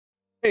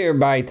Hey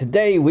everybody,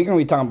 today we're going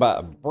to be talking about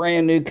a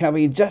brand new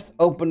company just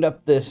opened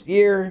up this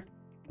year,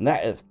 and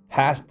that is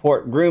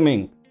Passport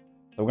Grooming.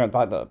 So we're going to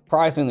talk the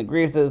pricing, the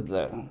greases,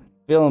 the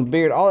fill and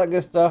beard, all that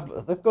good stuff.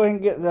 But let's go ahead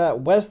and get to that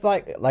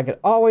website like it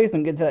always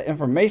and get to that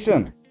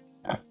information.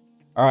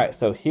 Alright,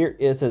 so here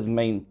is his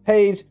main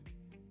page.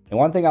 And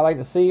one thing I like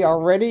to see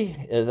already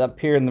is up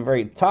here in the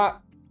very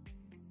top,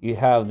 you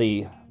have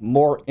the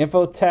more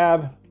info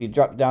tab. If you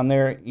drop down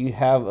there, you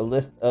have a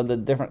list of the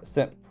different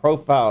scent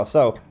profiles.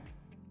 So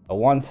a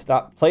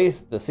one-stop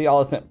place to see all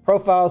the scent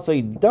profiles, so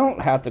you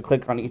don't have to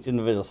click on each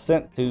individual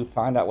scent to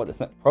find out what the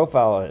scent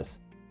profile is.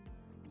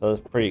 So it's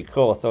pretty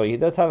cool. So he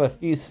does have a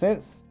few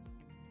scents,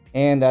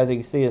 and as you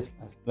can see, it's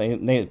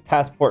named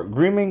Passport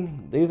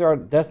Grooming. These are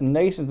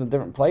destinations in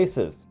different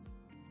places.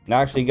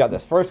 Now, actually, you got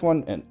this first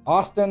one in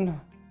Austin,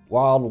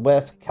 Wild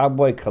West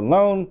Cowboy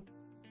Cologne.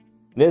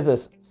 It is a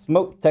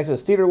smoked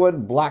Texas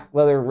cedarwood, black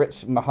leather,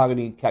 rich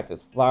mahogany,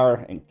 cactus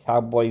flower, and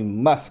cowboy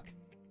musk.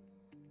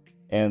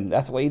 And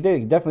that's what he did.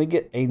 You definitely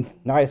get a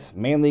nice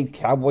manly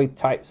cowboy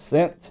type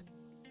scent.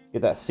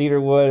 Get that cedar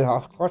wood.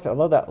 Of course, I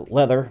love that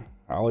leather.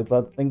 I always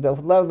love things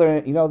with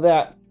leather, you know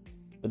that.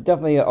 But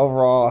definitely an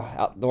overall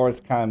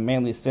outdoors kind of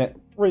manly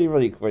scent.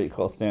 Really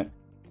cool scent.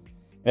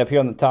 And up here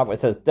on the top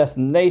it says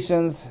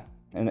destinations.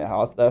 And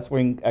that's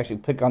where you can actually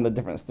pick on the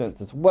different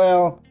scents as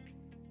well.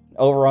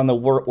 Over on the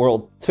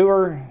world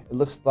tour, it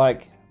looks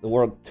like the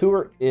world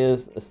tour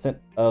is a scent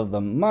of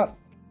the month.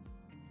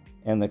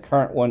 And the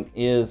current one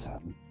is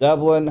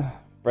Dublin,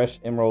 Fresh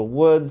Emerald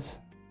Woods.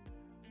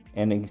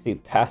 And you can see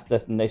past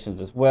destinations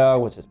as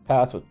well, which is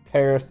past with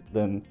Paris.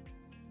 Then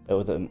it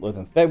was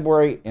in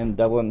February, and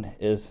Dublin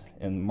is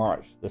in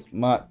March this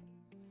month.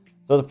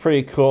 So it's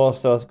pretty cool.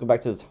 So let's go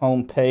back to this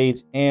home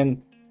page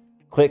and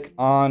click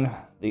on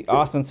the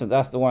Austin, since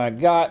that's the one I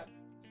got.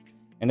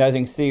 And as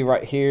you can see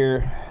right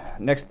here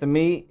next to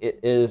me, it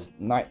is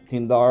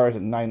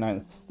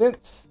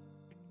 $19.99.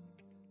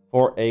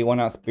 for a 1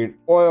 ounce beard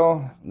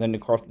oil. And then of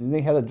course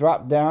they have a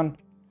drop down,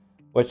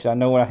 which I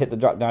know when I hit the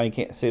drop down you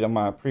can't see it on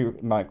my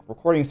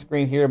recording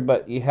screen here,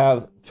 but you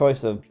have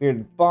choice of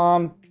beard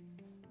balm,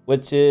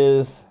 which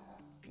is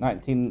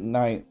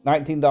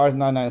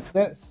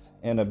 $19.99,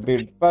 and a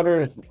beard butter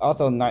is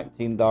also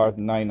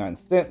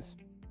 $19.99.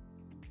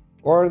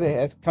 Or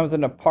it comes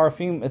in a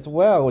perfume as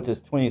well, which is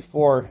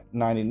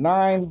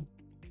 $24.99.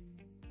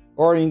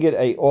 Or you can get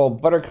a oil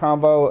butter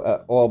combo,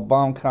 a oil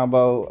balm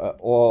combo, a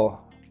oil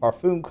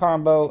parfum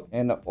combo,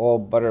 and the oil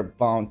butter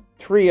balm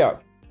trio.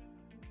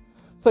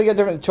 So you got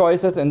different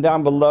choices, and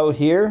down below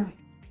here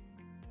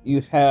you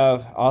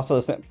have also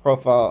the scent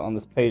profile on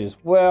this page as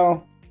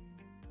well.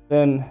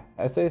 Then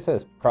I say it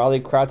says proudly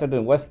crafted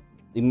in West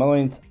Des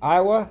Moines,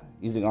 Iowa,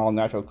 using all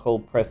natural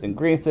cold pressed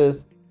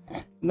ingredients.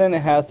 And then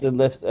it has the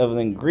list of the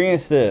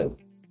ingredients.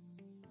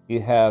 You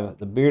have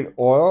the beard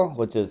oil,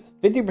 which is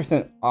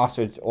 50%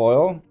 ostrich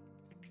oil,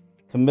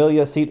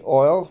 camellia seed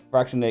oil,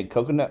 fractionated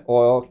coconut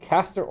oil,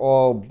 castor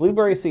oil,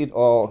 blueberry seed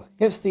oil,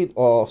 hemp seed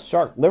oil,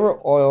 shark liver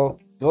oil,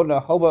 golden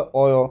jojoba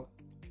oil,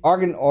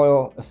 argan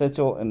oil,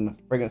 essential and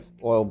fragrance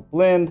oil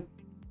blend.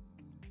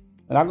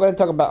 And I'm going to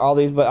talk about all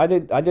these, but I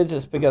did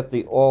just pick up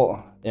the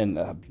oil in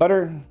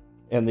butter,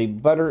 and the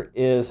butter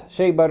is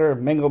shea butter,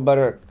 mango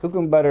butter,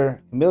 cucumber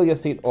butter, camellia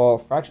seed oil,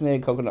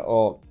 fractionated coconut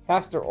oil,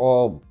 castor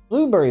oil,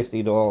 blueberry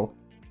seed oil,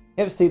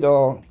 hemp seed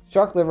oil,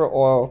 shark liver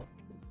oil,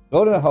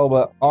 golden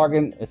jojoba,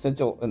 argan,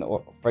 essential and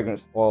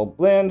fragrance oil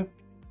blend.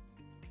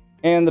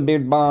 And the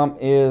beard balm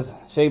is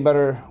shea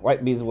butter,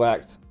 white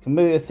beeswax,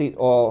 camellia seed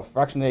oil,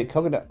 fractionated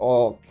coconut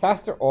oil,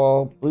 castor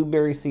oil,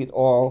 blueberry seed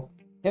oil,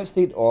 hemp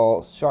seed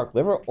oil, shark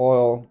liver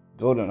oil,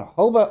 golden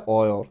jojoba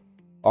oil,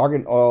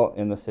 argan oil,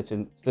 and the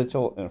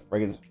essential and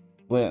fragrance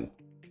blend.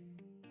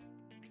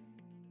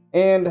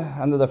 And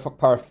under the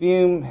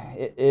perfume,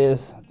 it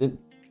is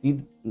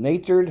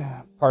Denatured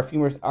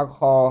Parfumers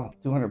Alcohol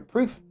 200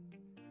 proof,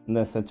 and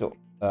the essential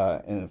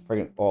and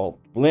fragrant oil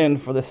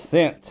blend for the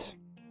scent.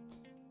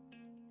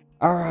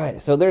 All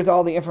right, so there's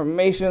all the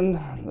information,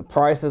 the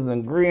prices, the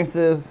ingredients,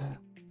 the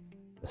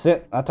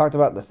scent. I talked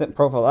about the scent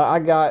profile I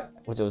got,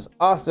 which was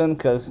Austin,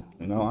 because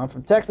you know I'm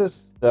from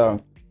Texas,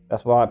 so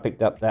that's why I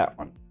picked up that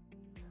one.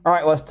 All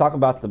right, let's talk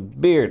about the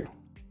beard.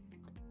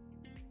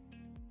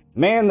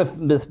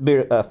 Man, this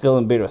beard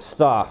filling beard was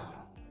soft.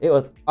 It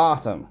was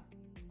awesome.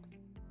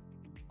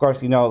 Of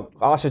course, you know,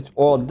 ostrich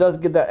oil does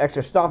give that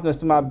extra softness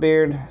to my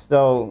beard.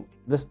 So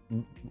this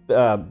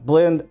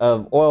blend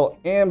of oil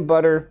and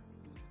butter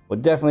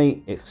would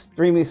definitely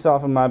extremely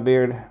soften my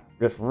beard.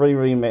 Just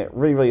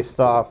really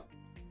soft.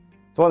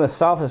 It's one of the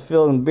softest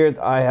filling beards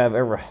I have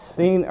ever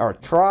seen or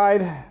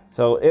tried.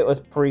 So it was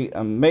pretty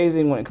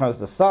amazing when it comes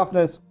to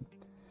softness.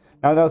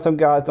 Now, I know some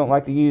guys don't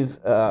like to use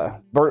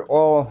bird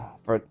oil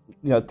for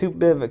too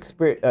big of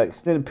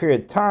extended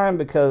period of time,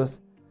 because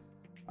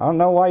I don't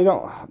know why you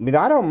don't. I mean,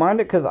 I don't mind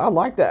it because I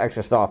like that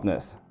extra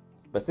softness.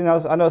 But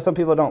I know some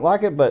people don't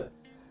like it, but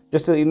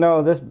just so you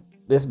know, this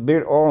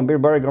beard oil and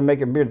beard butter are gonna make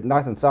your beard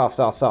nice and soft.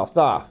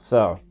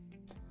 So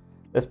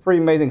it's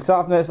pretty amazing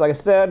softness, like I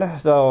said.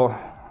 So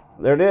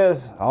there it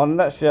is, all in a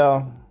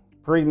nutshell.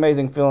 Pretty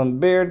amazing feeling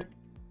beard.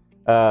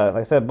 Like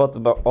I said, both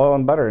the oil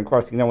and butter. And of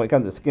course, you know, when it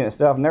comes to skin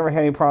itself, never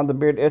had any problem with the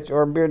beard itch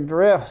or beard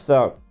drift.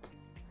 So,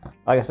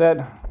 like I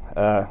said,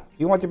 if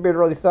you want your beard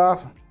really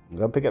soft,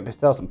 go pick up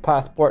yourself some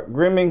Passport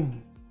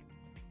Grooming.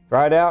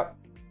 Try it out.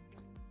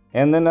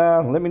 And then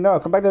let me know.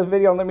 Come back to this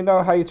video and let me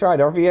know how you tried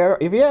it. Or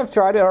if you have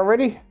tried it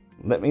already,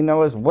 let me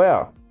know as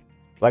well.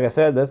 Like I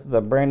said, this is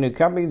a brand new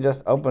company,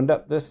 just opened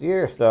up this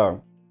year.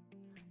 So,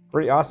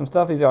 pretty awesome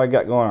stuff he's already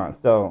got going on.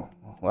 So,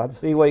 we'll have to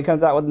see what he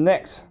comes out with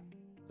next.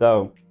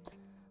 So,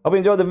 hope you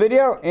enjoyed the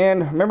video,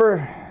 and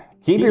remember,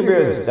 keep your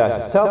beard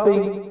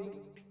healthy.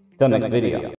 Till next video.